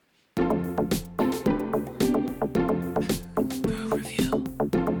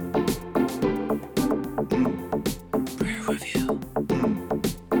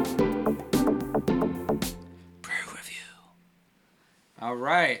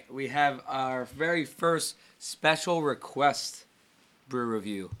right, we have our very first special request brew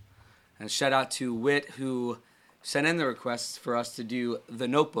review. And shout out to Whit, who sent in the request for us to do The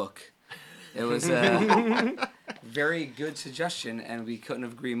Notebook. It was a very good suggestion, and we couldn't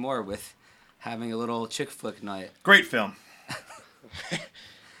agree more with having a little chick flick night. Great film.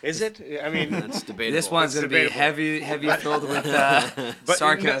 Is it? I mean, that's debatable. This one's going to be heavy filled with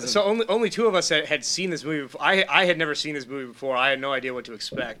sarcasm. So only two of us had seen this movie before. I had never seen this movie before. I had no idea what to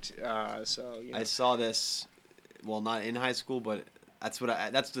expect. I saw this, well, not in high school, but that's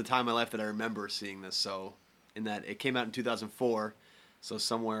the time in my life that I remember seeing this. So, in that it came out in 2004, so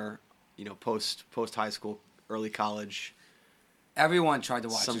somewhere, post high school, early college. Everyone tried to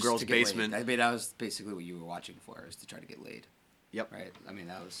watch some this girl's to get basement. Laid. I mean, that was basically what you were watching for, is to try to get laid. Yep. Right. I mean,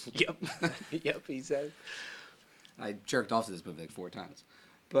 that was. Yep. Yep. He said. I jerked off to this movie like 4 times,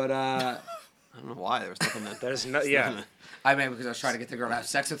 but I don't know why. There was nothing that. There's no. Yeah. I mean, because I was trying to get the girl to have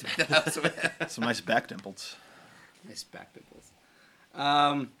sex with me. Some nice back dimples. Nice back dimples.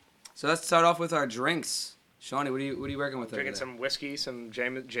 So let's start off with our drinks. Shawnee, what are you working with? Drinking some whiskey, some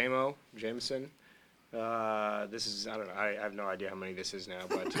Jameson. This is, I don't know. I have no idea how many this is now,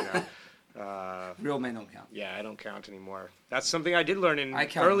 but real men don't count. Yeah, I don't count anymore. That's something I did learn in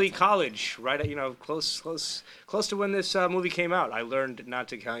count early college, right? Close to when this movie came out. I learned not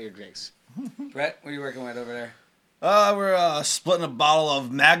to count your drinks. Brett, what are you working with over there? We're splitting a bottle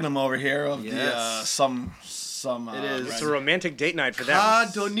of Magnum over here of Yes. some. It is. It's a romantic date night for that.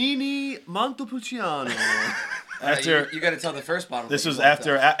 Cardonini Montepulciano. After you got to tell the first bottle. This was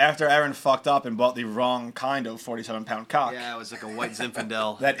after Aaron fucked up and bought the wrong kind of 47-pound cock. Yeah, it was like a white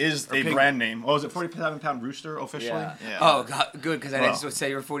Zinfandel. That is a brand name. Oh, was it 47-pound rooster officially? Yeah. Oh, God, good, because I didn't say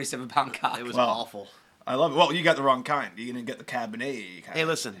you're a 47-pound cock. It was awful. I love it. Well, you got the wrong kind. You didn't get the Cabernet kind. Hey,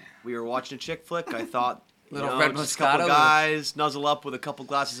 listen, we were watching a chick flick. I thought, little red just a Moscato. couple guys nuzzle up with a couple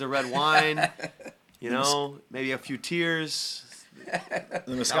glasses of red wine. Maybe a few tears. The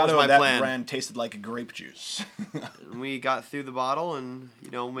Moscato of that brand tasted like grape juice. We got through the bottle, and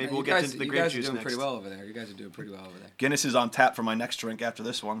maybe we'll get into the grape juice next. You guys are doing pretty well over there. You guys are doing pretty well over there. Guinness is on tap for my next drink after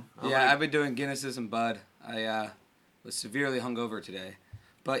this one. Yeah, I've been doing Guinnesses and Bud. I was severely hungover today,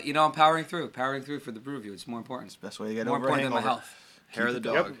 but I'm powering through for the brew review. It's more important. It's the best way to get more over important than my hangover. health. Hair of the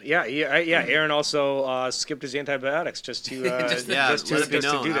dog. Yep. Yeah. Aaron also skipped his antibiotics just to just to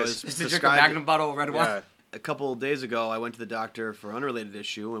do this. Just to drink a Magnum bottle of red wine. A couple of days ago, I went to the doctor for an unrelated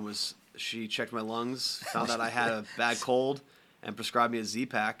issue, and she checked my lungs, found out I had a bad cold, and prescribed me a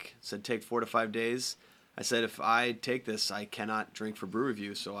Z-Pack. Said take 4 to 5 days. I said if I take this, I cannot drink for brew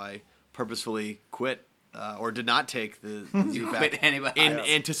review, so I purposefully quit or did not take the Z-Pack in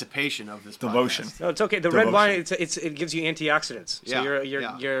anticipation of this devotion. Podcast. No, it's okay. The red wine, it gives you antioxidants, so you're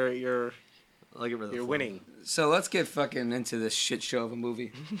you're winning. So let's get fucking into this shit show of a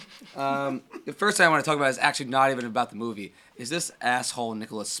movie. The first thing I want to talk about is actually not even about the movie. Is this asshole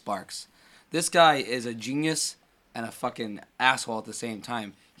Nicholas Sparks? This guy is a genius and a fucking asshole at the same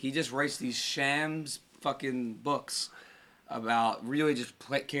time. He just writes these shams fucking books about really just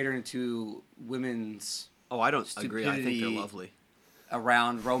catering to women's. Oh, I don't agree. I think they're lovely.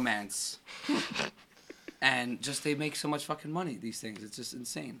 Around romance. And just they make so much fucking money, these things. It's just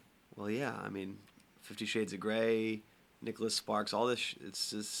insane. Well, yeah. I mean, 50 Shades of Grey, Nicholas Sparks, all this.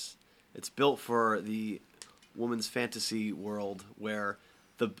 It's built for the woman's fantasy world where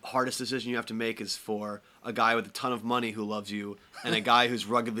the hardest decision you have to make is for a guy with a ton of money who loves you and a guy who's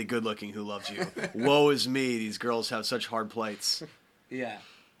ruggedly good looking who loves you. Woe is me. These girls have such hard plights. Yeah.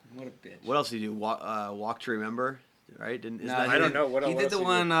 What a bitch. What else did he do? Walk to Remember, right? I don't know. He did the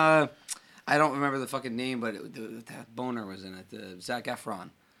one. I don't remember the fucking name, but that boner was in it. Zac Efron.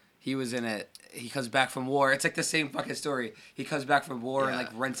 He was in it. He comes back from war. It's like the same fucking story. He comes back from war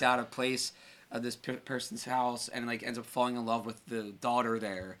and rents out a place of this person's house and ends up falling in love with the daughter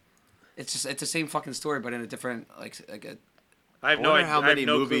there. It's the same fucking story, but in a different I wonder how many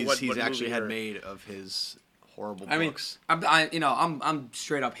movies he's actually had made of his horrible books. I'm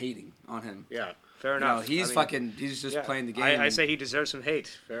straight up hating on him. Yeah, fair enough. He's just playing the game. I say he deserves some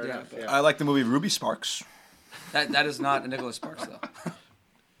hate. Fair enough. Yeah. I like the movie Ruby Sparks. That is not a Nicholas Sparks though.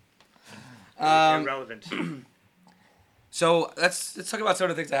 Irrelevant. So let's talk about some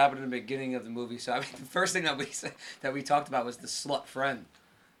of the things that happened in the beginning of the movie. So the first thing that we talked about was the slut friend.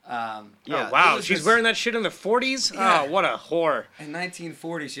 Wow, she's wearing that shit in the 40s? Yeah. Oh, what a whore. In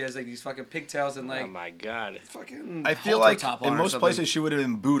 1940, she has these fucking pigtails and oh my god. Fucking I feel like in most places she would have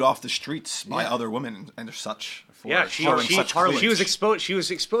been booed off the streets by other women and such. Yeah, she was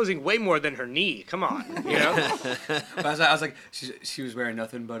exposing way more than her knee. Come on, you know. I was like, she was wearing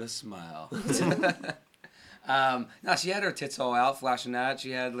nothing but a smile. No, she had her tits all out, flashing that.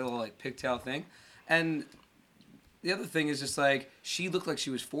 She had a little like pigtail thing, and the other thing is just like she looked like she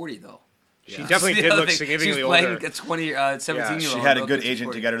was 40 though. She definitely did look significantly older. She was playing a 17-year-old. She had a good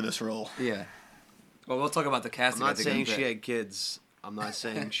agent to get her this role. Yeah. Well, we'll talk about the casting. I'm not saying she had kids. I'm not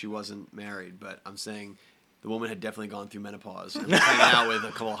saying she wasn't married, but I'm saying the woman had definitely gone through menopause and was hanging out with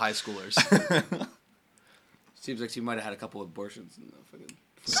a couple of high schoolers. Seems like she might have had a couple of abortions. In the fucking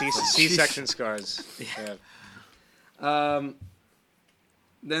C-section scars. Yeah.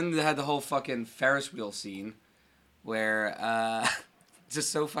 Then they had the whole fucking Ferris wheel scene where it's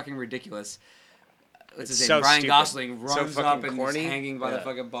just so fucking ridiculous. What's his name? So Ryan stupid. Gosling So runs fucking up and corny. is hanging by the Yeah.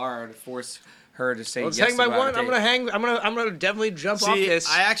 fucking bar to force her to say Let's yes hang by to one. her I'm date. gonna hang. I'm gonna definitely jump off See, this.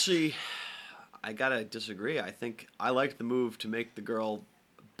 I gotta disagree. I think I liked the move to make the girl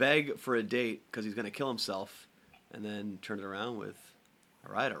beg for a date because he's gonna kill himself, and then turn it around with,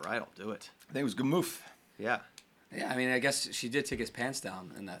 all right, I'll do it. I think it was a good move. Yeah. Yeah, I mean, I guess she did take his pants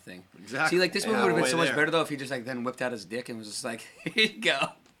down in that thing. Exactly. See, like, this movie Yeah, would have been way so much there. better, though, if he just, like, then whipped out his dick and was just like, here you go.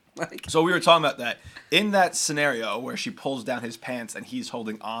 Like, So we were talking about that. In that scenario where she pulls down his pants and he's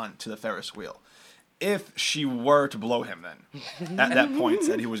holding on to the Ferris wheel, if she were to blow him then, at that point,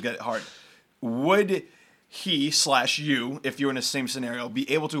 that he was getting hard, would he/you, if you're in the same scenario,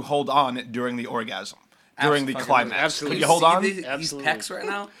 be able to hold on during the orgasm? During the climax? absolutely. Could you hold on? These Absolutely. pecs right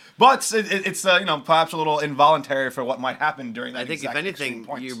now? But it's perhaps a little involuntary for what might happen during that. I think if exact anything, extreme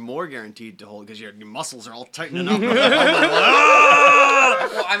points. you're more guaranteed to hold because your muscles are all tightening up. Well,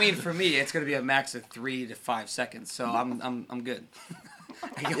 I mean, for me, it's going to be a max of 3 to 5 seconds, so I'm good. I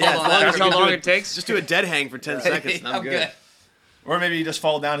can Yeah, hold on as long that That's for how a long good- it takes. Just do a dead hang for 10 seconds and I'm good. Or maybe you just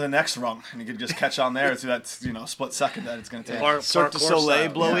fall down to the next rung and you could just catch on there to that split second that it's going to take. Cirque du Parkour Soleil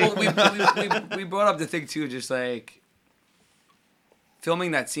style. blowy. Well, we brought up the thing, too, just like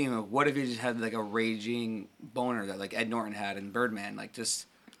filming that scene. Like, what if you just had like a raging boner that like Ed Norton had in Birdman? Like, just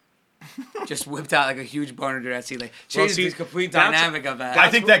whipped out like a huge boner during that scene. Like, changed see, the complete that's- dynamic of that.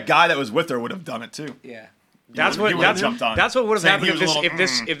 I think that guy that was with her would have done it too. Yeah. That's He what would've jumped on. that's what would have Saying happened he was a if little,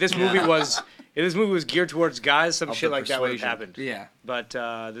 this movie was geared towards guys. Some Of shit the like that would have persuasion. happened. Yeah. But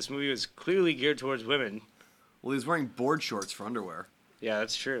this movie was clearly geared towards women. Well, he was wearing board shorts for underwear. Yeah,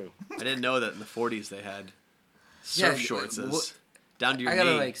 that's true. I didn't know that in the 40s they had surf Yeah, shorts as what- down to your I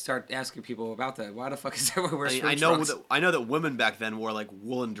gotta knee. like start asking people about that. Why the fuck is everyone wear swim I know trunks? that women back then wore like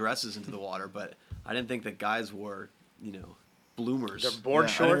woolen dresses into the water, but I didn't think that guys wore, bloomers. Their board I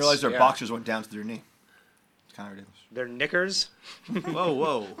shorts. didn't realize their yeah. boxers went down to their knee. It's kind of ridiculous. Their knickers.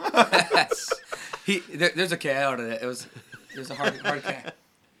 Whoa. There's a K out of it. It was a hard K.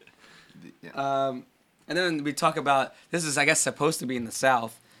 Yeah. And then we talk about this is I guess supposed to be in the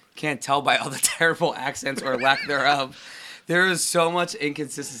South. Can't tell by all the terrible accents or lack thereof. There is so much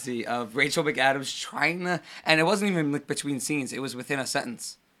inconsistency of Rachel McAdams trying to, and it wasn't even like between scenes. It was within a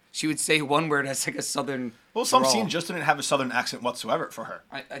sentence. She would say one word as like a southern. Well, some drawl. scenes just didn't have a southern accent whatsoever for her.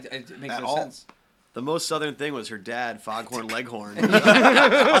 It makes At no all. sense. The most southern thing was her dad, Foghorn Leghorn.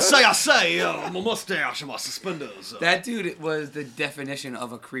 I say, my mustache and my suspenders. That dude was the definition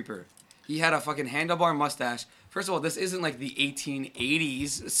of a creeper. He had a fucking handlebar mustache. First of all, this isn't like the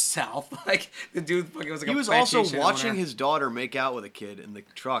 1880s South. Like the dude fucking was like He a was also plantation watching owner. his daughter make out with a kid in the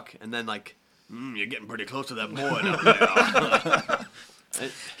truck, and then like, you're getting pretty close to that boy down there.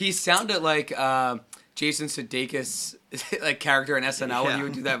 He sounded like Jason Sudeikis like character in SNL when Yeah. he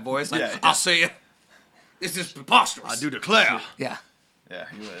would do that voice. Like, Yeah. I'll see you. This is preposterous. I do declare. Yeah. Yeah,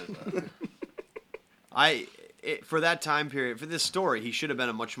 he was. For that time period, for this story, he should have been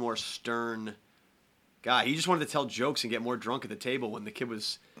a much more stern guy. He just wanted to tell jokes and get more drunk at the table when the kid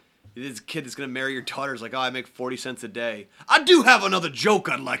was. This kid that's going to marry your daughter is like, oh, I make 40 cents a day. I do have another joke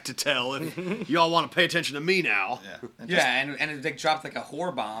I'd like to tell if y'all want to pay attention to me now. Yeah. And Yeah, and it, they dropped like a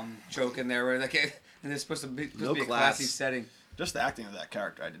whore bomb joke in there where like and it's supposed to be, No a class. classy setting. Just the acting of that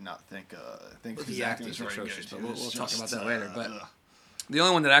character, I did not think. His The acting acting's was very atrocious, good. but It was we'll talk just, about that later, but- ugh. The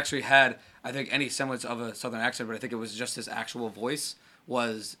only one that actually had, I think, any semblance of a southern accent, but I think it was just his actual voice,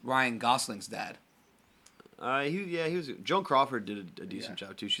 was Ryan Gosling's dad. He was. Joan Crawford did a decent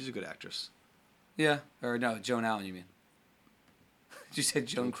job too. She's a good actress. Yeah, or no, Joan Allen, you mean? You said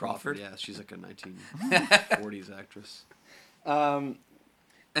Joan Crawford? Yeah, she's like a 1940s actress. And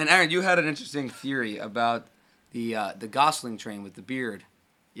Aaron, you had an interesting theory about the Gosling train with the beard.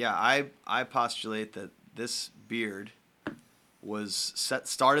 Yeah, I postulate that this beard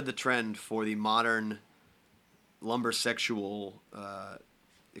started the trend for the modern lumbersexual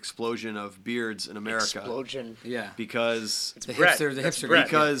explosion of beards in America. Explosion. Yeah. Because The Brett. hipster, the That's hipster. Brett.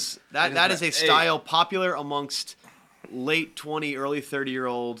 because that is a Hey. style popular amongst late 20, early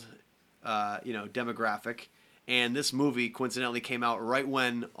 30-year-old demographic. And this movie coincidentally came out right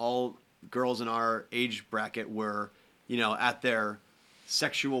when all girls in our age bracket were, at their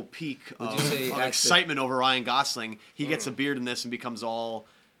sexual peak of excitement over Ryan Gosling. He gets a beard in this and becomes all,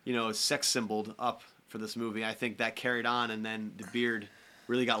 sex symboled up for this movie. I think that carried on, and then the beard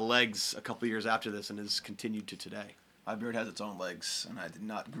really got legs a couple years after this and has continued to today. My beard has its own legs, and I did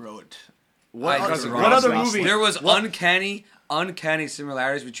not grow it. What other movie? There was uncanny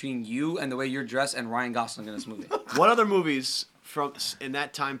similarities between you and the way you're dressed and Ryan Gosling in this movie. What other movies from in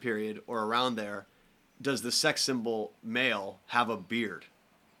that time period or around there does the sex symbol male have a beard?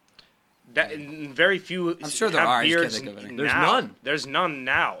 Very few. I'm sure there have are. Beards There's none. There's none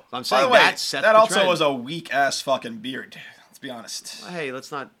now. I'm By saying the way, that set that the also trend. was a weak ass fucking beard. Let's be honest. Hey,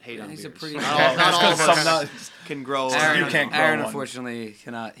 let's not hate on He's beards. a pretty. Not all of Some us not- can grow. Aaron, You can't grow Aaron one. unfortunately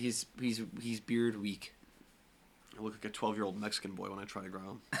cannot. He's beard weak. I look like a 12-year-old Mexican boy when I try to grow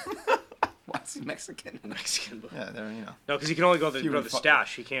him. Why is he Mexican? Mexican. Yeah, there No, because he can only grow the and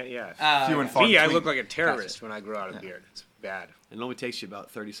stash. He can't. Yeah. few and far Me, I between. look like a terrorist when I grow out a beard. It's bad. It only takes you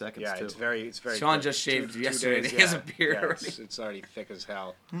about 30 seconds, Yeah, too. it's very. Sean quick. just shaved 2 yesterday and days, he has a beard yeah, already. it's already thick as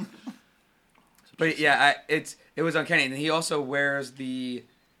hell. But yeah, it was uncanny. And he also wears the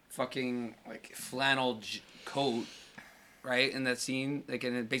fucking flannel coat, right, in that scene,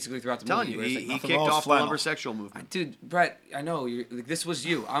 and basically throughout the I'm telling movie. you, where it's he nothing kicked wrong with off the flannel. lumbersexual movement. Dude, Brett, I know this was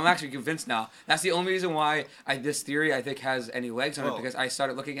you. I'm actually convinced now. That's the only reason why this theory I think has any legs on it, Well- because I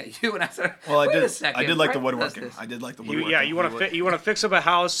started looking at you and I said, Well, wait I a did. second, I did like the Brett does woodworking. this. I did like the You, woodworking. yeah, you want to fix up a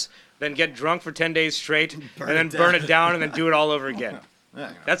house, then get drunk for 10 days straight, and then burn it down, and then do it all over again.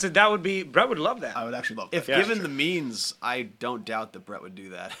 Yeah, That would be Brett would love that. I would actually love that. If Yeah, given sure. the means, I don't doubt that Brett would do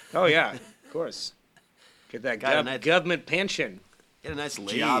that. Oh yeah, of course. Get that Got a nice- government pension. Get a nice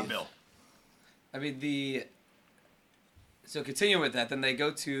lady. Job bill. I mean, so continuing with that, then they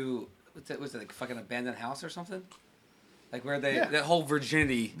go to, what's it, like fucking abandoned house or something? Like where they, Yeah. that whole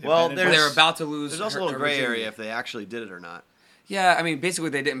virginity, Well, where there's- they're about to lose There's also her- a little her gray virginity. area if they actually did it or not. Yeah, I mean, basically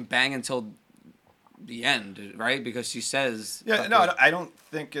they didn't bang until the end, right? Because she says... Yeah, fuck no, it. I don't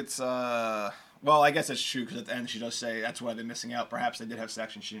think it's. Well, I guess it's true because at the end she does say that's why they're missing out. Perhaps they did have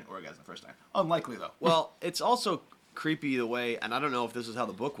sex and she didn't orgasm the first time. Unlikely though. Well, it's also creepy the way, and I don't know if this is how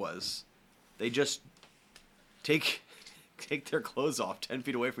the book was. They just take their clothes off 10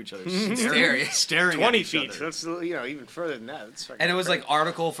 feet away from each other, staring 20 at each feet. other. That's even further than that. That's fucking And it was crazy. like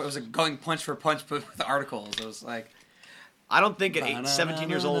it was like going punch for punch, but with articles. It was like... I don't think at 17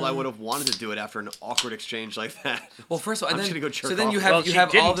 years old I would have wanted to do it after an awkward exchange like that. Well, first of all, I'm and just then, gonna go jerk so then off. you have Well, you she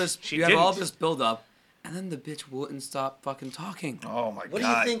have all didn't. this She you have all didn't. this build up, and then the bitch wouldn't stop fucking talking. Oh my What god.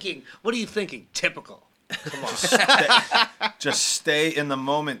 are you thinking? What are you thinking? Typical. Come on. Just stay in the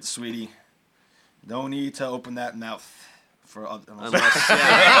moment, sweetie. No need to open that mouth for Unless,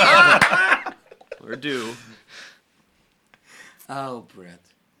 yeah. We're due. Oh, Brett.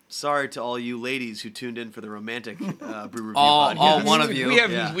 Sorry to all you ladies who tuned in for the romantic brew review All podcast. one of you.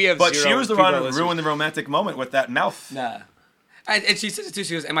 Yeah. we have But zero she was the one people who listening. ruined the romantic moment with that mouth. Nah. And she says it too.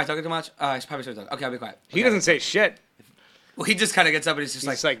 She goes, "Am I talking too much?" I probably should talk. Okay, I'll be quiet. He Okay. doesn't say shit. Well, he just kind of gets up and he's just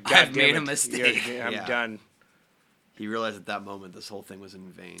He's like, like, "I've God made damn a it. mistake." I'm Yeah. done. He realized at that moment this whole thing was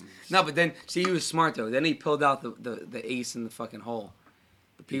in vain. No, but then see, he was smart though. Then he pulled out the ace in the fucking hole.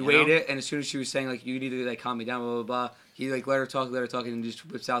 He piano? weighed it, and as soon as she was saying like, "You need to like calm me down," blah blah blah, he like let her talk, and just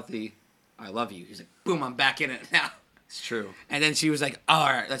whips out the "I love you." He's like, "Boom, I'm back in it now." It's true. And then she was like, "All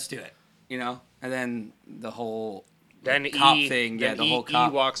right, let's do it," you know. And then the whole Then cop E thing, then yeah, the whole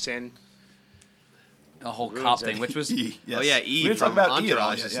cop, walks in. E, cop thing, which was Yes. Oh yeah, We E didn't talk from about E at all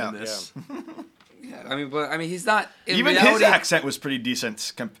Entourage yet, is yeah. in this. Yeah, I mean, he's not. In Even reality, his accent was pretty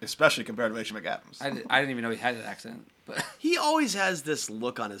decent, especially compared to Rachel McAdams. I didn't even know he had an accent. But He always has this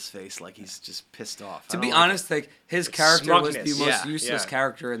look on his face like he's just pissed off. to I be don't like honest, like his character was the smugness. most Yeah, useless yeah.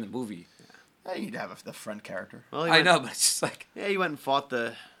 character in the movie. Yeah, you need to have the friend character. it. Well, he I went- know, but it's just like Yeah, he went and fought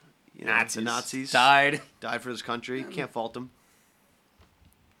the Nazis. Nazis. died. Died for his country. Can't fault him.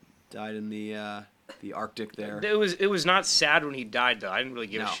 Died in the Arctic there. It was not sad when he died though. I didn't really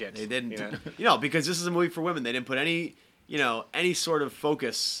give No, a shit. they didn't. You know? Because this is a movie for women. They didn't put any sort of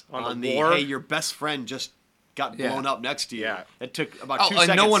focus On on the the war? hey, your best friend just got Yeah. blown up next to you. Yeah. It took about Oh, 2 and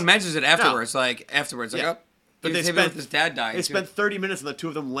seconds. no one mentions it afterwards. Like afterwards, like Yeah. oh, But he they was hit spent with his dad dying. They too. spent 30 minutes and the two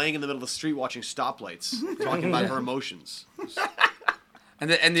of them laying in the middle of the street watching stoplights, talking about her emotions. And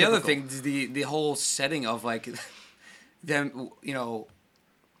the other Typical. thing, is the whole setting of like them,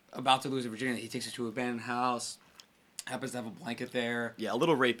 about to lose their virginity. He takes her to an abandoned house, happens to have a blanket there. Yeah, a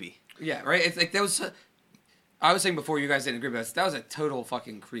little rapey. Yeah, right. It's like that was. I was saying before, you guys didn't agree, but that was a total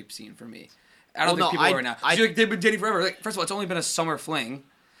fucking creep scene for me. I don't Well, think no, people are now. I- She's like, they've been dating forever. Like, first of all, it's only been a summer fling,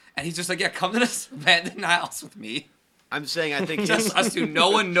 And he's just like, yeah, come to this abandoned house with me. I'm saying I think Just us two. No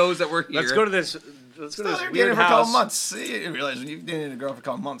one knows that we're here. Let's go to this. Let's go to this You're weird dating for a couple house. months. See, you realize when you've dated a girl for a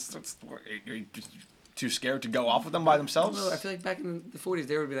couple months, you're just too scared to go off with them by themselves. No, I feel like back in the 40s,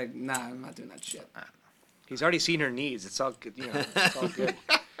 they would be like, nah, I'm not doing that shit. He's already seen her needs. It's all good. It's all good.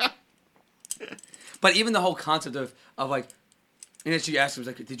 But even the whole concept of like, and then she asked him,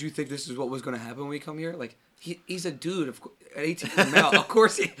 like, did you think this is what was going to happen when we come here? Like, he's a dude, at 18 male. Of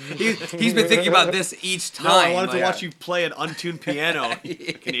course, he's been thinking about this each time. No, I wanted like, to watch you play an untuned piano,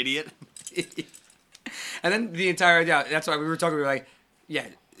 like an idiot. And then the entire, yeah, that's why we were talking, we were like, yeah,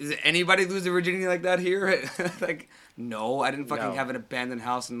 does anybody lose their virginity like that here? Like, no, I didn't fucking have an abandoned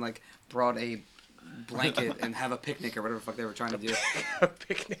house and, like, brought a blanket and have a picnic or whatever the fuck they were trying to do. A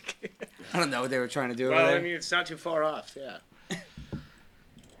picnic. I don't know what they were trying to do over Well, there. I mean, it's not too far off. Yeah.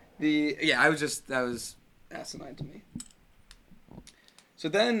 That was asinine to me. So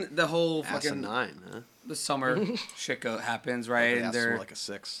then the whole fucking Asinine, huh? the summer shit happens, right? Yeah, And so they're like a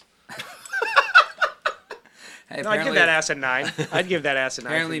 6. hey, No, I'd give that ass a 9. I'd give that ass a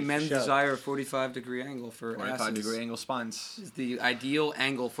 9. apparently for men's sure. desire a 45-degree angle for 45-degree angle spines. is the ideal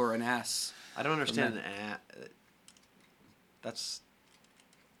angle for an ass. I don't understand. That's.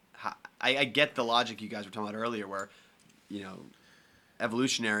 I get the logic you guys were talking about earlier, where,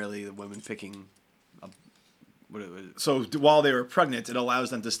 evolutionarily, the women picking. So while they were pregnant, it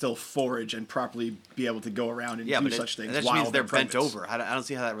allows them to still forage and properly be able to go around and do but such things. that just while means they're bent pregnant. over. I don't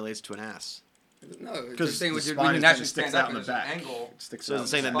see how that relates to an ass. No, Because saying the when spine you is naturally sticks stand out up in the and there's an back. angle. It sticks So out.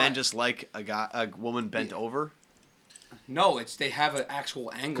 it's saying that spine. men just like a woman bent over. No, it's they have an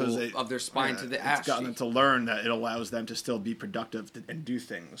actual angle of their spine to the ass. It's gotten them to learn that it allows them to still be productive and do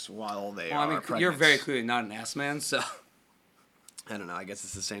things while they Well, I are mean, pregnant. you're very clearly not an ass man, so. I don't know. I guess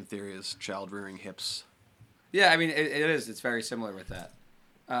it's the same theory as child rearing hips. Yeah, I mean, it is. It's very similar with that.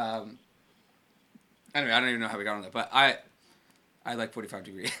 Anyway, I don't even know how we got on that, but I like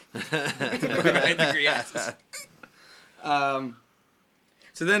 45-degree. 45-degree asses.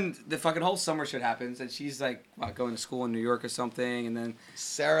 So then the fucking whole summer shit happens, and she's like going to school in New York or something, and then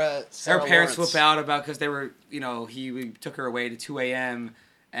Sarah her parents Lawrence. flip out about because they were, we took her away to 2 a.m.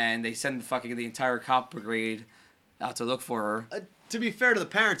 and they send the entire cop brigade out to look for her. To be fair to the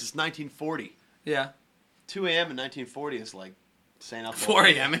parents, it's 1940. Yeah. 2 a.m. in 1940 is like saying up. 4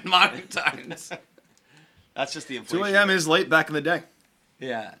 a.m. in modern times. That's just the 2 inflation. a.m. is late back in the day.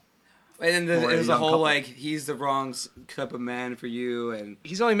 Yeah. And then For a there's a young whole, couple. like, he's the wrong type of man for you, and...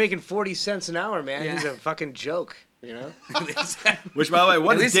 He's only making 40 cents an hour, man. Yeah. He's a fucking joke, Which, by the way,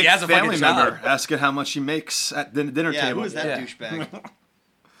 what At a least he dick has a fucking family job. member asking how much he makes at the dinner Yeah, table. who is that Yeah. douchebag?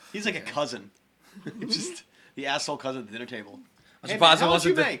 He's like a cousin. Just the asshole cousin at the dinner table. I'm Hey, surprised man, it how much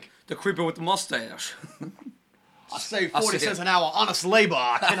you wasn't make? the creeper with the mustache. I say I'll 40 say cents it. an hour, honest labor.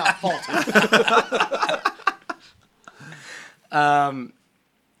 I cannot fault it.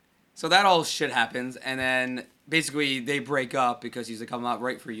 So that all shit happens, and then basically they break up because he's like, I'm not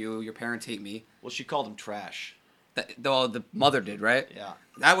right for you, your parents hate me. Well, she called him trash. The mother did, right? Yeah.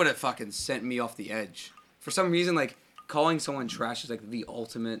 That would have fucking sent me off the edge. For some reason, like, calling someone trash is like the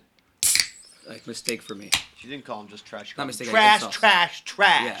ultimate, like, mistake for me. She didn't call him just trash. She Not called him mistake, trash, insults.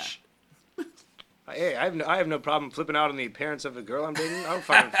 trash. Hey, I have no problem flipping out on the parents of a girl I'm dating. I'll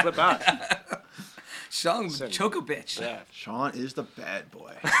fucking flip out. Sean, Listen. choke a bitch. Yeah. Sean is the bad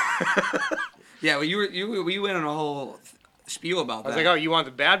boy. Yeah, well, you went on a whole spiel about I was that. like, oh, you want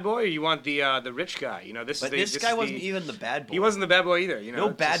the bad boy or you want the rich guy? This But is this guy wasn't even the bad boy. He wasn't the bad boy either. No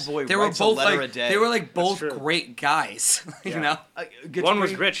bad just- boy they were writes both a letter like a day. they were like both true. great guys. You Yeah. know, One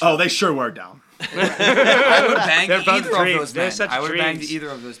was rich. Oh, they sure were down. I would bang They're both either of dreams. those They're men. such I would bang dreams. either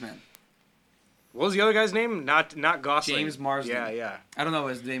of those men. What was the other guy's name? Not Gosling. James Marsden. Yeah. I don't know what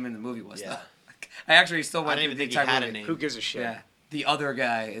his name in the movie was Yeah. though. I actually still I went didn't through even the think he entire had a movie. name. Who gives a shit? Yeah, the other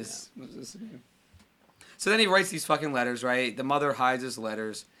guy is. What's his name? So then he writes these fucking letters, right? The mother hides his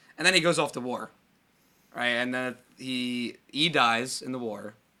letters, and then he goes off to war, right? And then he dies in the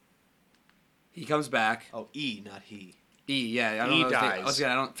war. He comes back. Oh, E, not he. Yeah, I don't He know. his name. dies. I was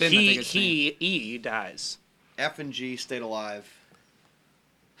gonna, I don't. Finn, I think his name. He dies. F and G stayed alive.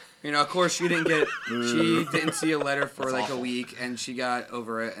 You know, of course, she didn't see a letter for That's like awful. a week, and she got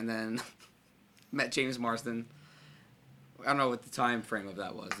over it, and then met James Marsden. I don't know what the time frame of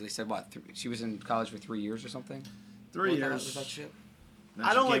that was. They said what? She was in college for 3 years or something. 3 Was years. that shit? Then I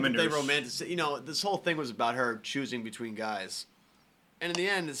she don't like came that they into- romanticize. This whole thing was about her choosing between guys, and in the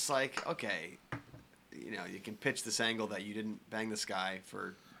end, it's like, okay, you can pitch this angle that you didn't bang this guy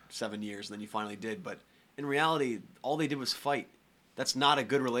for 7 years, and then you finally did. But in reality, all they did was fight. That's not a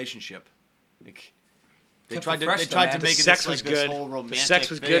good relationship. Like, They kept tried it to fresh, they tried though, to man. make it Sex this, was like, this good. whole The romantic sex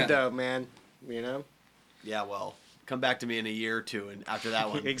was thing. good though, man. You know. Yeah, well, come back to me in a year or two, and after that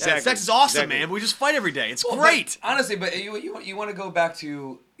one, Exactly. Yeah, sex is awesome, Exactly. man. We just fight every day. It's Well, great. but honestly, but you want to go back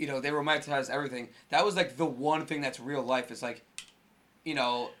to, they romanticize everything. That was like the one thing that's real life. It's like,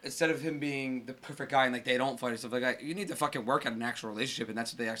 instead of him being the perfect guy and like they don't fight and stuff like that, you need to fucking work at an actual relationship, and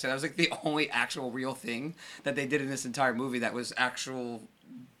that's what they actually said. That was like the only actual real thing that they did in this entire movie that was actual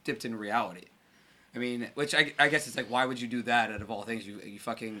dipped in reality. I mean, which I guess it's like, why would you do that out of all things? You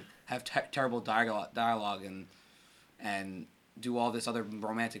fucking have terrible dialogue and do all this other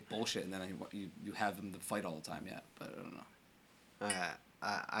romantic bullshit, and then you have them to fight all the time. Yeah, but I don't know.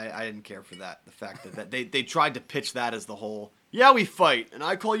 I didn't care for that. The fact that they tried to pitch that as the whole, yeah, we fight, and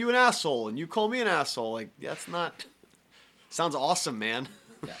I call you an asshole, and you call me an asshole. Like, that's not... Sounds awesome, man.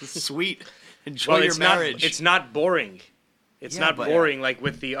 Yeah. Sweet. Enjoy your marriage. It's not boring. It's Yeah, not but- boring like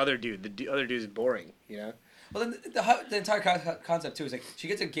with the other dude. The other dude is boring, you know? Well, then the entire concept too is like she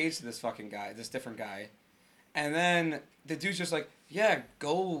gets engaged to this fucking guy, this different guy, and then the dude's just like, yeah,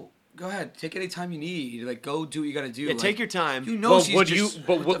 go ahead, take any time you need, like go do what you gotta do. Yeah, like, take your time. You know, she's just.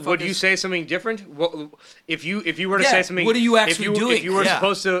 Would you say something different? If you were to say something, what are you actually doing? If you were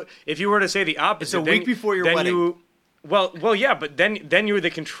supposed to, if you were to say the opposite, It's a week before your then wedding. Well, yeah, but then you're the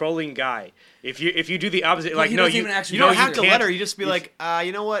controlling guy. If you do the opposite, like he no, doesn't you even actually You don't know have you to can't- let her. You just be like,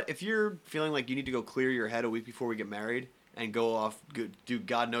 you know what? If you're feeling like you need to go clear your head a week before we get married and go off, do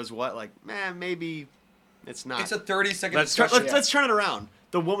God knows what, like, man, maybe it's not. It's a 30-second. Let's discussion. Yeah. Let's turn it around.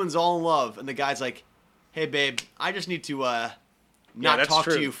 The woman's all in love, and the guy's like, hey, babe, I just need to not that's talk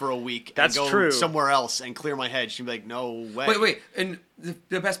true. to you for a week That's and go true. somewhere else and clear my head. She'd be like, no way. Wait, and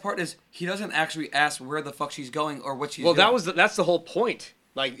the best part is he doesn't actually ask where the fuck she's going or what she's well, doing. that's the whole point.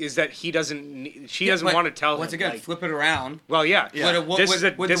 Like, is that she doesn't But want to tell once him. again, like, flip it around. well, yeah. Would the this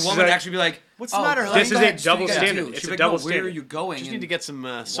is woman a- actually be like, What's the matter, go honey? This is ahead, a do what you double gotta standard. do." It's She'd a be like, double no, where are standard. you going? Just And- need to get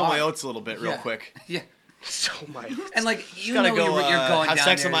some soy oats a little bit real Yeah. quick. Yeah. So my. And like you Gotta know go you're going have down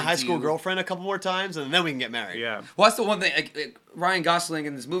sex there with my to high school do- girlfriend a couple more times, and then we can get married. Yeah. Well, that's the one thing. Like, Ryan Gosling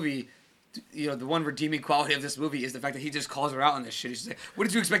in this movie, the one redeeming quality of this movie is the fact that he just calls her out on this shit. He's just like, "What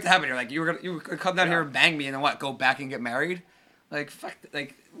did you expect to happen here? Like, you were gonna come down here and bang me, and then what? Go back and get married? Like, fuck.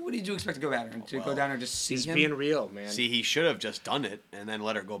 Like, what did you expect to go down there? To go down there and just see He's him? being real, man. See, he should have just done it and then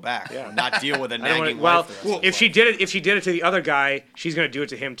let her go back. Yeah. Not deal with a I don't wanna- nagging well, wife the rest of if his she life. did it to the other guy, she's gonna do it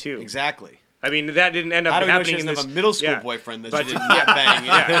to him too. Exactly. I mean, that didn't end up How do we know she happening in doesn't this. have a middle school yeah. boyfriend that But- she didn't yet bang?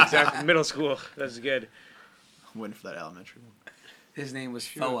 Yeah, exactly. Middle school. That's good. I'm waiting for that elementary one. His name was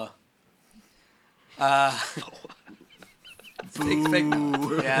Foa. Fake.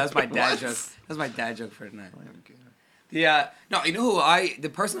 Yeah, that was my dad joke. That was my dad joke for tonight. Yeah. No, you know who the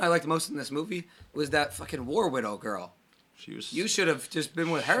person I liked most in this movie was that fucking war widow girl. She was. You should have just been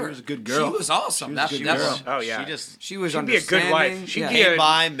with her. was a good girl. She was awesome. She was a good that girl. was- Oh yeah. She was She'd be a good understanding. wife. She'd Yeah. be came a-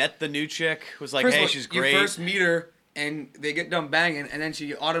 by, met the new chick, was like, First of hey, all, she's you great. first meet her, and they get done banging, and then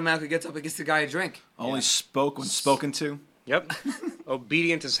she automatically gets up and gets the guy a drink. Only spoke when spoken to. Yep.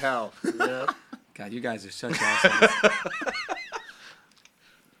 Obedient as hell. Yeah. God, you guys are such assholes.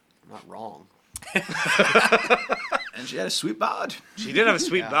 Not wrong. And she had a sweet bod. She did have a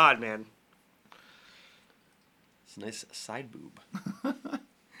sweet Yeah. bod, man. It's a nice side boob.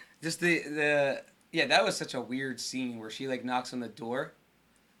 Just the yeah, that was such a weird scene where she like knocks on the door,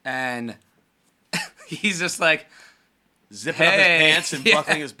 and he's just like, Zipping up his Hey. pants and Yeah.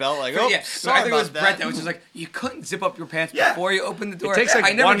 buckling his belt like, oh, yeah. sorry I think it was about that. Brett that was just like, you couldn't zip up your pants Yeah. before you open the door. It takes like I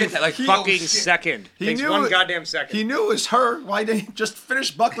never one get that. Like fucking oh, shit. second. He takes knew one it- goddamn second. He knew it was her. Why didn't he just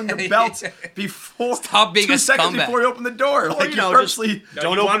finish buckling the belt before? Stop being 2 a seconds scumbag. before he opened the door. Or, Like you you know, just purposely. No,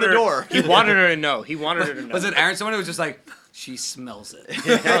 don't he open wanted the her- door. He wanted her to know. He wanted her to know. Was it Aaron? Someone who was just like, she smells it.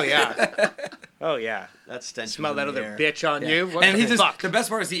 Oh yeah. Oh yeah. That stench. Smell was that in the other air. bitch on you. What And the he just, fuck? the best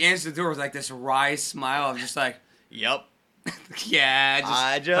part is he answered the door with like this wry smile of just like, Yep. yeah,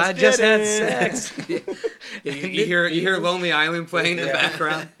 I I just just did had it. sex. you hear Lonely Island playing in the Yeah.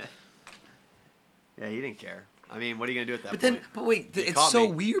 background. Yeah, he didn't care. I mean, what are you gonna do at that But point? then, but wait, it's caught so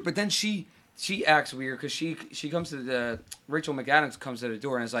me. weird. But then she acts weird because she comes to the Rachel McAdams comes to the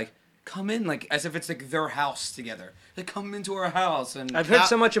door and is like, come in, like as if it's like their house together. Like come into our house and I've heard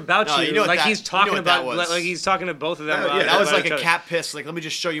so much about No, you. you know what like that- he's you know talking what that about, was. like he's talking to both of them. Yeah, about, yeah, That was about like each a other. cat piss. Like, let me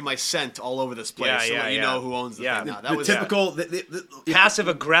just show you my scent all over this place, Yeah, so yeah, that you yeah. know who owns the Yeah. thing. No, that The was typical. passive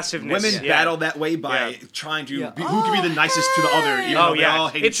aggressiveness. Women yeah. battle that way by Yeah. trying to Yeah. be, who can be the nicest to the other, even Oh, though they yeah. all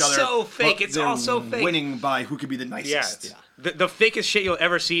hate It's each other. so fake. but It's all they're so fake. Winning by who can be the Yeah. nicest. the fakest shit you'll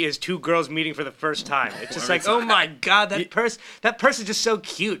ever see is two girls meeting for the first time. It's just like, oh my god, that person's just so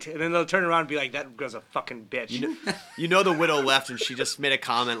cute, and then they'll turn around and be like, that girl's a fucking bitch. You know the widow left, and she just made a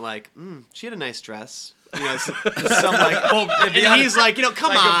comment like, she had a nice dress. You know, some like, and he's like, come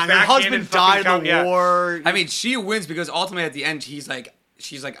like on, her husband died in the war. I mean, she wins because ultimately at the end, she's like,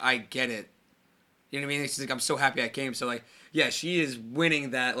 I get it. You know what I mean? She's like, I'm so happy I came. So like, yeah, she is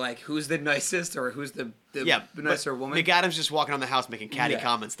winning that. Like, who's the nicest or who's the nicer woman? McAdams just walking on the house making catty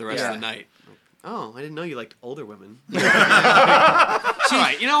comments the rest of the night. Oh, I didn't know you liked older women. All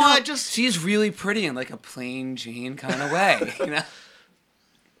right, you know what? She's really pretty in like a plain Jane kind of way. You know,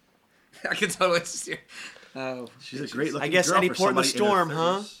 I can totally see. Oh, she's a great looking I guess girl any for port in the somebody storm,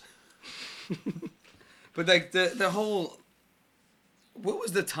 huh? But like the whole, what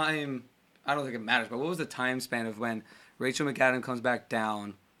was the time? I don't think it matters, but what was the time span of when Rachel McAdams comes back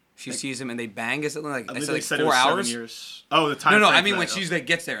down? She sees him and they bang. Is it like I said they like said 4 it was hours? 7 years. Oh, the time. No, frame I mean for when that, she's like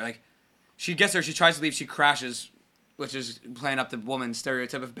gets there, like she gets there, she tries to leave, she crashes, which is playing up the woman's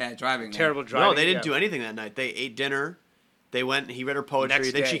stereotype of bad driving. Terrible driving. No, they didn't do anything that night. They ate dinner. They went and he read her poetry.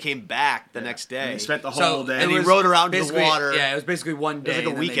 Next then day. she came back the next day. And he spent the whole day. And he rode her out into the basically- water. Yeah, it was basically one day. like a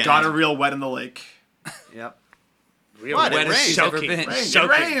and then they weekend. got her real wet in the lake. Yep. Real What? It wet rained. she's ever soaking. been. It Soaking.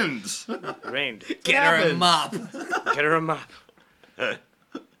 rains. Rained. Get her a happened? mop. Get her a mop.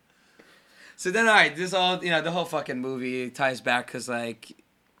 So then, all right, this all the whole fucking movie ties back because like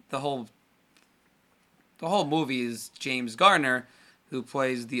the whole movie is James Garner, who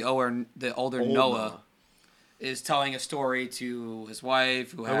plays the older Noah, is telling a story to his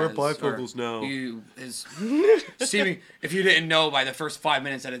wife who I has wear bifocals now. Who is seeming, if you didn't know by the first 5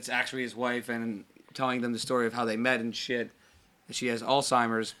 minutes that it's actually his wife, and telling them the story of how they met and shit. And she has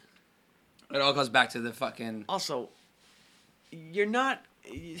Alzheimer's. It all goes back to the fucking. Also, they're not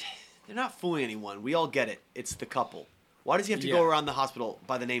fooling anyone. We all get it. It's the couple. Why does he have to go around the hospital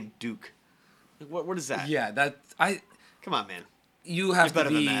by the name Duke? What is that? Yeah, Come on, man. You have to better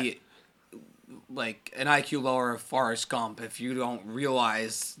than be like an IQ lower of Forrest Gump if you don't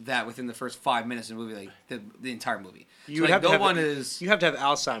realize that within the first 5 minutes of the movie, like the entire movie. You So, would like, have to no have one is. You have to have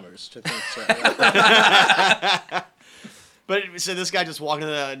Alzheimer's to think so. But so this guy just walked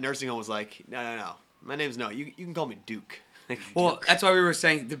into the nursing home was like, no. My name's Noah. You can call me Duke. Well, that's why we were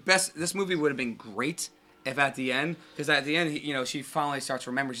saying this movie would have been great if at the end, because at the end, she finally starts to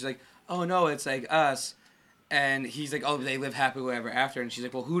remember. She's like, oh no, it's like us. And he's like, oh, they live happily ever after. And she's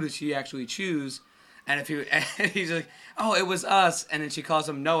like, well, who did she actually choose? And he's like, oh, it was us. And then she calls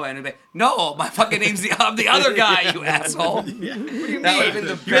him Noah. And he'd be like, no, my fucking name's I'm the other guy, you asshole. Yeah. What do you That mean? would've been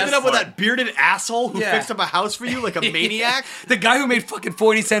the You ended best up with part. that bearded asshole who Yeah. fixed up a house for you like a maniac? The guy who made fucking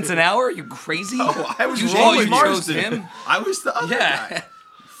 40 cents an hour? Are you crazy? Oh, I was you, wrong you with chose Marsden. him? I was the other Yeah. guy.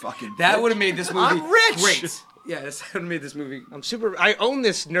 Fucking That bitch. would have made this movie I'm rich. great. Yeah, this would have made this movie. I own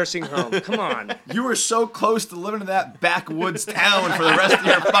this nursing home. Come on. You were so close to living in that backwoods town for the rest of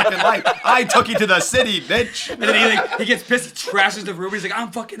your fucking life. I took you to the city, bitch. And then he gets pissed, he trashes the room. He's like,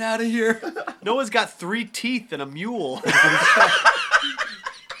 I'm fucking out of here. Noah's got 3 teeth and a mule.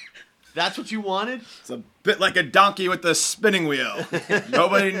 That's what you wanted? It's a bit like a donkey with the spinning wheel.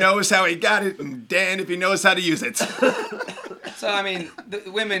 Nobody knows how he got it, and Dan if he knows how to use it. So, I mean, the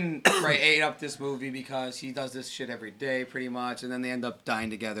women ate up this movie because he does this shit every day, pretty much, and then they end up dying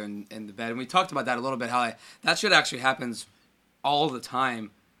together in the bed. And we talked about that a little bit, how that shit actually happens all the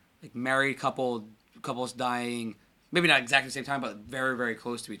time. Like, married couples dying, maybe not exactly the same time, but very, very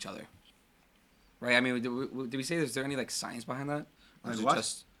close to each other. Right? I mean, did we say, is there any, like, science behind that? Or is it What?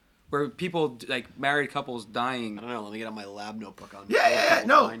 just where people, like, married couples dying? I don't know. Let me get out my lab notebook on Yeah,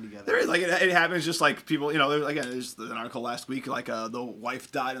 no. dying together. There is, like, it happens just like people, there's an article last week, like, the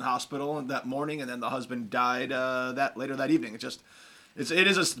wife died in hospital that morning, and then the husband died later that evening. It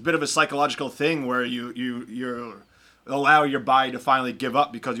is a bit of a psychological thing where you allow your body to finally give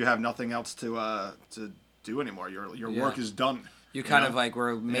up because you have nothing else to do anymore. Your work is done. You kind of, like,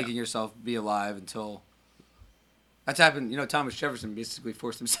 were making yourself be alive until... That's happened, Thomas Jefferson basically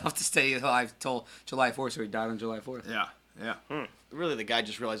forced himself to stay alive till July 4th, so he died on July 4th. Yeah. Really, the guy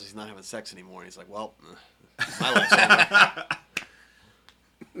just realizes he's not having sex anymore, and he's like, well, my life's over.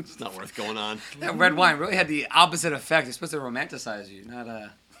 It's not worth going on. That red wine really had the opposite effect. It's supposed to romanticize you, not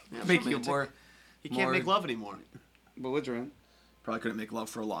make you romantic. more He can't more- make love anymore. belligerent. Probably couldn't make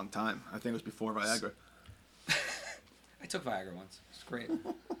love for a long time. I think it was before Viagra. I took Viagra once. It's great.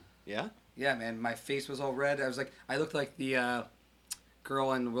 Yeah? Yeah, man. My face was all red. I looked like the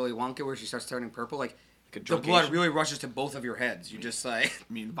girl in Willy Wonka where she starts turning purple. Like, a the drunk blood Asian. really rushes to both of your heads. You just like,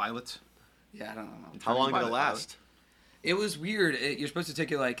 You mean Violet? yeah, I don't know. How long did it Violet, last? It was weird. You're supposed to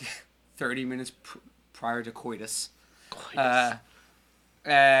take it like 30 minutes prior to coitus.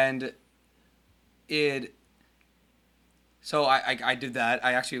 And it. So I did that.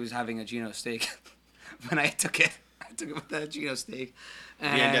 I actually was having a Geno steak when I took it. I took it with that Geno steak.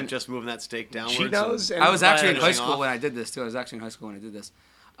 And You end up just moving that steak downwards. Cheetos. I was actually in high finishing school off. when I did this too. I was actually in high school when I did this.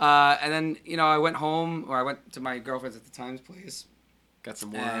 And then I went home, or I went to my girlfriend's at the time's place. Got some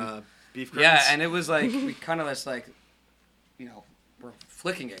more And- beef grinds. Yeah, and it was like we kind of just like, we're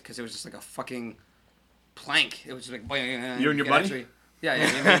flicking it because it was just like a fucking plank. It was just like You and your buddy?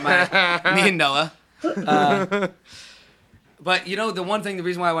 me and Noah. But the one thing, the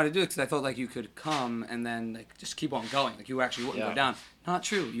reason why I wanted to do it, because I felt like you could come and then like just keep on going, like you actually wouldn't go down. Not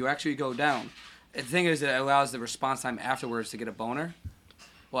true. You actually go down. The thing is, it allows the response time afterwards to get a boner.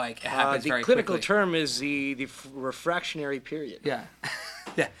 Like it happens The very clinical quickly. term is the refractionary period. Yeah.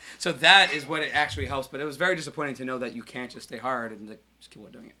 Yeah. So that is what it actually helps. But it was very disappointing to know that you can't just stay hard and like, just keep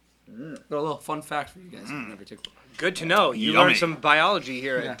on doing it. But a little fun fact for you guys. In particular. Good to know. You Yummy. learned some biology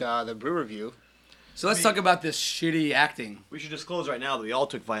here at the Brew Review. So let's talk about this shitty acting. We should disclose right now that we all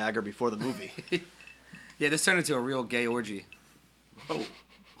took Viagra before the movie. Yeah, this turned into a real gay orgy. Oh,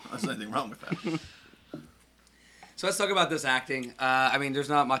 there's nothing wrong with that. So let's talk about this acting. I mean, there's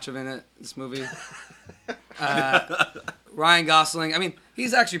not much of in it, this movie. Ryan Gosling, I mean,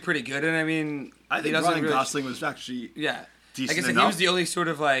 he's actually pretty good. And I mean, I he think doesn't Ryan really, Gosling was actually yeah. decent I guess he enough, was the only sort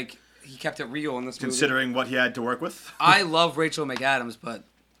of like, he kept it real in this movie. considering what he had to work with. I love Rachel McAdams, but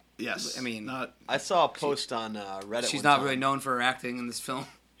Yes. I mean, not. I saw a post on Reddit. she's one not time. really known for her acting in this film.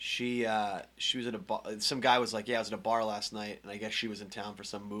 She was at a bar. Some guy was like, "Yeah, I was at a bar last night, and I guess she was in town for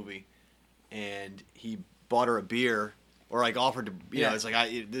some movie." And he bought her a beer, or like offered to. You know, it's like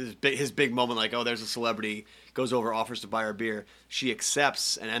his big moment. Like, oh, there's a celebrity, goes over, offers to buy her a beer. She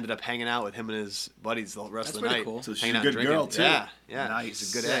accepts and ended up hanging out with him and his buddies the rest That's of the pretty night. cool. So she's hanging a out good and drinking. girl too. Yeah, Nice.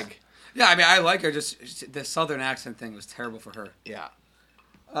 she's a good Yeah. egg. Yeah, I mean, I like her. Just the southern accent thing was terrible for her. Yeah.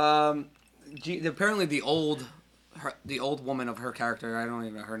 Apparently the old woman of her character, I don't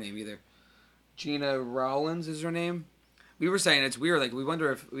even know her name either. Gina Rowlands is her name. We were saying it's weird. Like we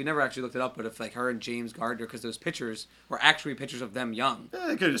wonder if we never actually looked it up, but if like her and James Gardner, because those pictures were actually pictures of them young. They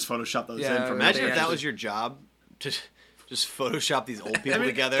could have just photoshopped those Yeah, in from Imagine They if that actually- was your job to just Photoshop these old people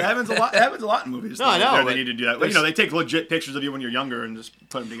together. It happens a lot. It happens a lot in movies. No, I know, where but they need to do that. there's- They take legit pictures of you when you're younger and just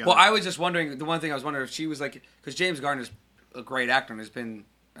put them together. Well, I was just wondering. The one thing I was wondering if she was like, because James Gardner's a great actor and has been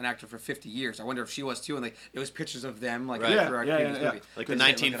an actor for 50 years. I wonder if she was too, and like it was pictures of them, like Right. after our Yeah, previous yeah, yeah. movie. Like the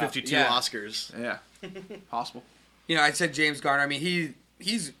Because they look it up. 1952 Yeah. Oscars. yeah, possible. I said James Garner. I mean,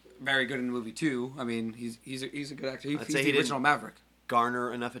 he's very good in the movie too. I mean, he's a good actor. He's say the he didn't- original Maverick.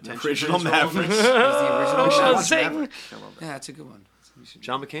 Garner enough attention. for Original his role. Mavericks. He's the original Oh, Maverick. zing. Yeah, that's a good one. You should-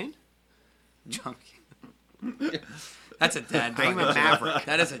 John McCain. John McCain. That's a dad joke. Maverick.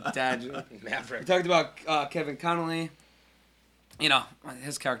 That is a dad joke. We Maverick. talked about Kevin Connolly.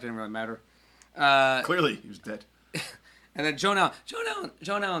 His character didn't really matter. Clearly, he was dead. And then Joan Allen.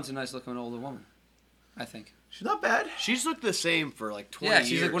 Joan Allen's a nice looking older woman, I think. She's not bad. She's looked the same for like 20 Yeah, years.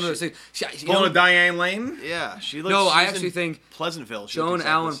 she's like one of those things. Pulling a Diane Lane. Yeah, she looks. No, I she's actually in think Pleasantville. She Joan looked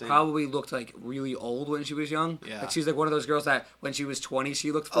exactly Allen the same. probably looked like really old when she was young. Yeah. Like she's like one of those girls that when she was 20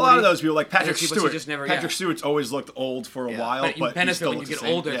 she looked 40. A lot of those people, like Patrick And she Stewart. just never- Patrick yeah. Stewart's always looked old for a Yeah. while, But you but he benefit still when looks you the get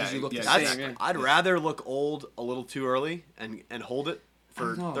same. older 'cause you look the That's, same, yeah. I'd rather look old a little too early and hold it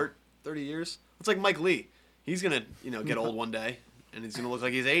for know. 30 years. It's like Mike Lee. He's gonna get old one day and he's gonna look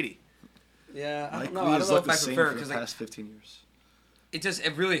like he's 80. Yeah, I Mike don't know. Lee I has don't know looked if the I same prefer for because the like past 15 years.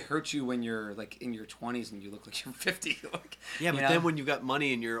 it really hurts you when you're like in your 20s and you look like you're 50. Like, Yeah, but you know? then when you got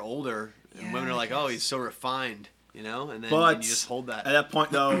money and you're older, and Yeah, women are I like, "Oh, guess. he's so refined," and then But and you just hold that. At that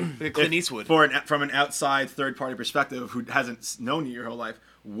point, though, Like Clint Eastwood. from an outside third-party perspective who hasn't known you your whole life,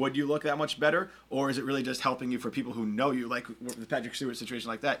 would you look that much better, or is it really just helping you for people who know you, like the Patrick Stewart situation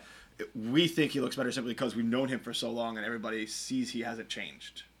like that? We think he looks better simply because we've known him for so long and everybody sees he hasn't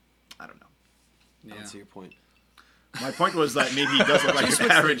changed. I don't know. I don't see your point. My point was that maybe he does look like an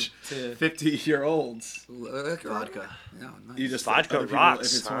average to- 50-year-old. Vodka. No, nice. You just Vodka other people, rocks,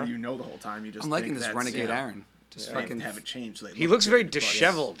 if it's huh? someone you know the whole time, you just I'm liking think this that's, renegade yeah, Aaron. Just they fucking haven't changed. So they He look looks very good, but-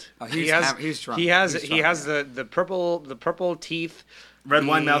 disheveled. Oh, he he's has drunk. he has He's he drunk, has yeah. the purple teeth. Red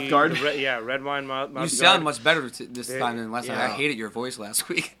wine mouth guard. Red wine mouth You guard. sound much better this Yeah. time than last time. I Yeah. hated your voice last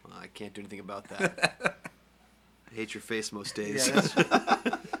week. I can't do anything about that. I hate your face most days.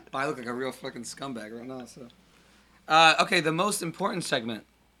 I look like a real fucking scumbag right now. So, okay, the most important segment.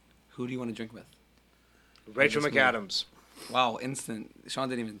 Who do you want to drink with? Rachel This McAdams. Wow, instant. Sean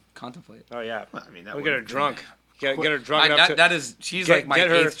didn't even contemplate. Oh yeah. Well, I mean, that We got her wouldn't- drunk. Get her drunk enough to that is, she's get- like my get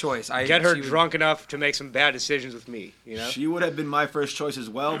her- eighth choice. get her she would- drunk enough to make some bad decisions with me. You know. She would have been my first choice as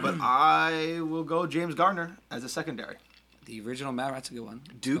well, but I will go James Garner as a secondary. The original Matt, that's a good one.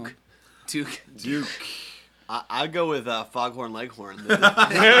 Duke. Duke. Duke. I'd go with Foghorn Leghorn, the Southern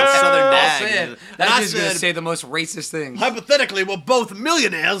Dad. That And I dude's gonna said, say the most racist things. hypothetically, we're both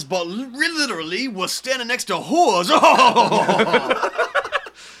millionaires, but literally, we're standing next to whores. Oh!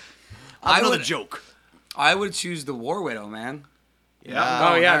 Another joke. I would choose the War Widow, man. Yeah.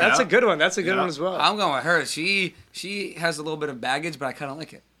 Oh yeah, her, that's yeah. a good one. That's a good Yeah. one as well. I'm going with her. She has a little bit of baggage, but I kind of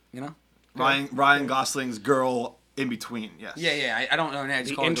like it. You know? Ryan Gosling's girl in between, yes. Yeah. I don't know. I just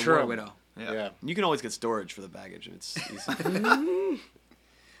The call her the intro. War Widow. Yeah. You can always get storage for the baggage, and it's easy.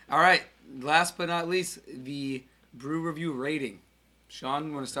 All right. Last but not least, the brew review rating. Sean,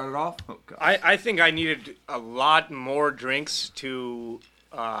 you want to start it off? Oh, God. I think I needed a lot more drinks to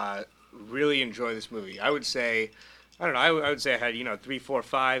really enjoy this movie. I would say, I don't know, I would say I had, 3, 4,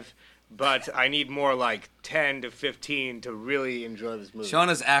 5, but I need more like 10 to 15 to really enjoy this movie. Sean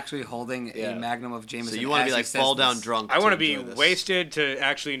is actually holding Yeah. a magnum of Jameson. So you want to as be he like says fall down this. drunk. I want to be enjoy this. wasted to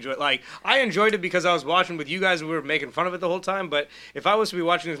actually enjoy it. Like, I enjoyed it because I was watching with you guys and we were making fun of it the whole time, but if I was to be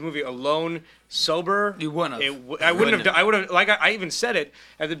watching this movie alone, sober, You wouldn't have. I wouldn't have. I would have. Like I even said it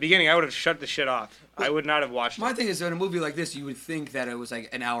at the beginning. I would have shut the shit off. I would not have watched My it. thing is, in a movie like this, you would think that it was like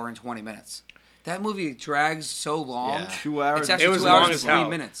an hour and 20 minutes. That movie drags so long. Yeah. 2 hours. It's actually It was 2 hours long and as 3 hell.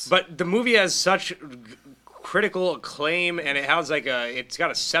 minutes. But the movie has such critical acclaim, and it has it's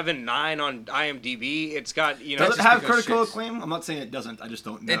got a 7.9 on IMDb. It's got Does it just have because critical shits. acclaim? I'm not saying it doesn't. I just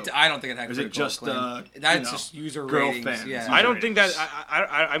don't know. I don't think it had Is it critical just, acclaim. you That's know, just user girl ratings. fans? Yeah. I don't think that.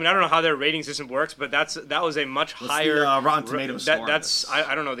 I mean, I don't know how their rating system works, but that was a much What's higher the, Rotten Tomatoes score on That's this?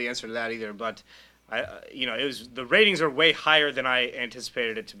 I don't know the answer to that either, but it was the ratings are way higher than I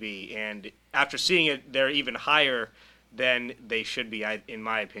anticipated it to be, and after seeing it, they're even higher than they should be, in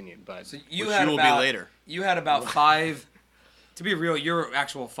my opinion. But So Which you you had will be about, later. You had about 5. To be real, your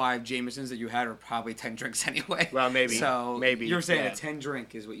actual 5 Jamesons that you had are probably 10 drinks anyway. Well, maybe. So Maybe, you're saying yeah. a 10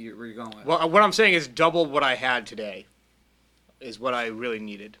 drink is where you're going with. well, what I'm saying is double what I had today, is what I really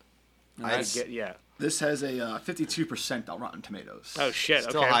needed. Nice. Yeah. This has a 52% on Rotten Tomatoes. Oh shit.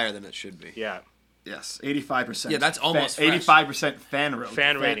 Still okay. higher than it should be. Yeah. Yes, 85%. Yeah, that's almost fresh. 85% fan rating.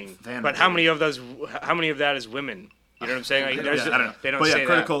 Fan rating. Fan But rating. how many of that is women? You know what I'm saying? Like, Yeah, there's- I don't know. They don't but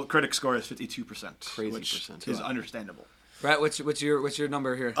yeah, say critic score is 52%, Crazy which percent. is understandable. Brett, what's your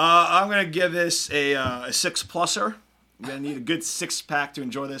number here? I'm gonna give this a 6+er. I'm gonna need a good 6-pack to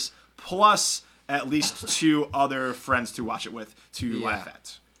enjoy this, plus at least 2 other friends to watch it with to Yeah. laugh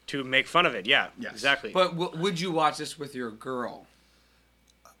at. to make fun of it. Yeah. Yes. Exactly. But would you watch this with your girl?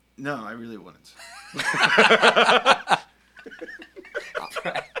 No, I really wouldn't.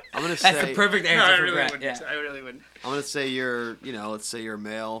 I'm gonna That's say the perfect No, answer I for really Brett. wouldn't. Yeah. I really wouldn't. I'm gonna say let's say you're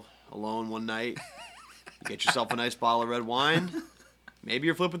male, alone one night. You get yourself a nice bottle of red wine. Maybe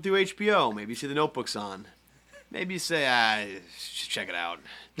you're flipping through HBO. Maybe you see The Notebook's on. Maybe you say, just check it out.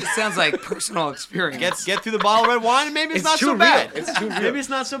 It sounds like personal experience. Get through the bottle of red wine, and maybe it's not too so real. bad. It's too real. Maybe it's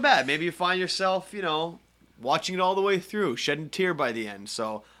not so bad. Maybe you find yourself, watching it all the way through, shedding a tear by the end.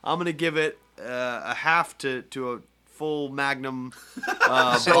 So I'm gonna give it a half to a full Magnum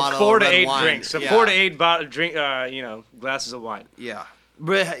So bottle 4 of to red 8 wine. drinks. So Yeah. 4 to 8 glasses of wine. Yeah,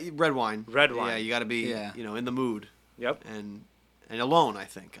 red wine. Red wine. Yeah, you got to be Yeah. in the mood Yep. and alone. I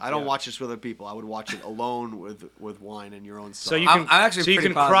think I don't Yeah. watch this with other people. I would watch it alone with wine and your own. So you I'm can actually so you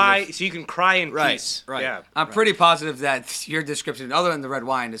pretty can cry. positive. So you can cry in Right, peace. right. Yeah. I'm pretty positive that your description, other than the red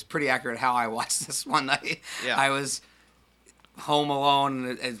wine, is pretty accurate how I watched this one night. Yeah. I was home alone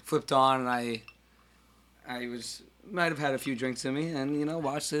and it flipped on, and I might have had a few drinks in me, and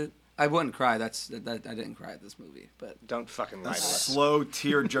watched it. I wouldn't cry. That I didn't cry at this movie, but Don't fucking lie to us. Slow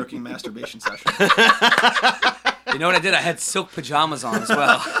tear-jerking masturbation session. you know what I did? I had silk pajamas on as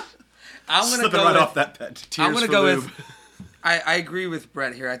well. I'm gonna Slipping go right with, off that bed. I'm gonna for go lube. with. I agree with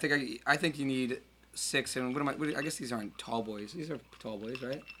Brett here. I think you need 6. And I guess these aren't tall boys. These are tall boys,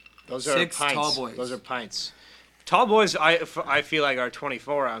 right? Those are 6 pints. tall boys. Those are pints. Tall boys, I feel like are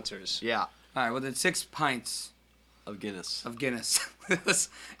 24 ounces. Yeah, All right. Well, then 6 pints of Guinness. of Guinness. This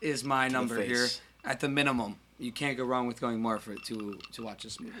is my number face. here. At the minimum, you can't go wrong with going more to watch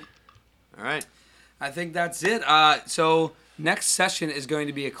this movie. All right. I think that's it. So next session is going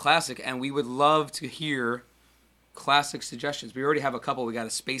to be a classic, and we would love to hear classic suggestions. We already have a couple. We got a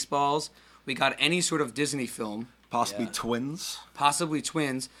Spaceballs. We got any sort of Disney film, Possibly Yeah. twins. possibly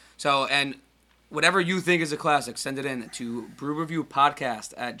Twins. So, and whatever you think is a classic, send it in to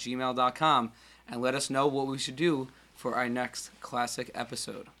brewreviewpodcast@gmail.com and let us know what we should do for our next classic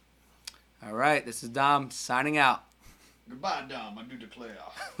episode. All right, this is Dom signing out. Goodbye, Dom. I do declare.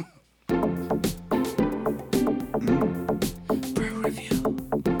 Brew review.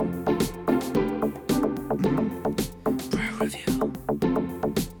 Brew review.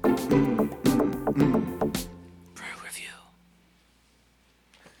 Brew review.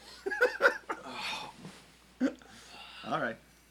 All right.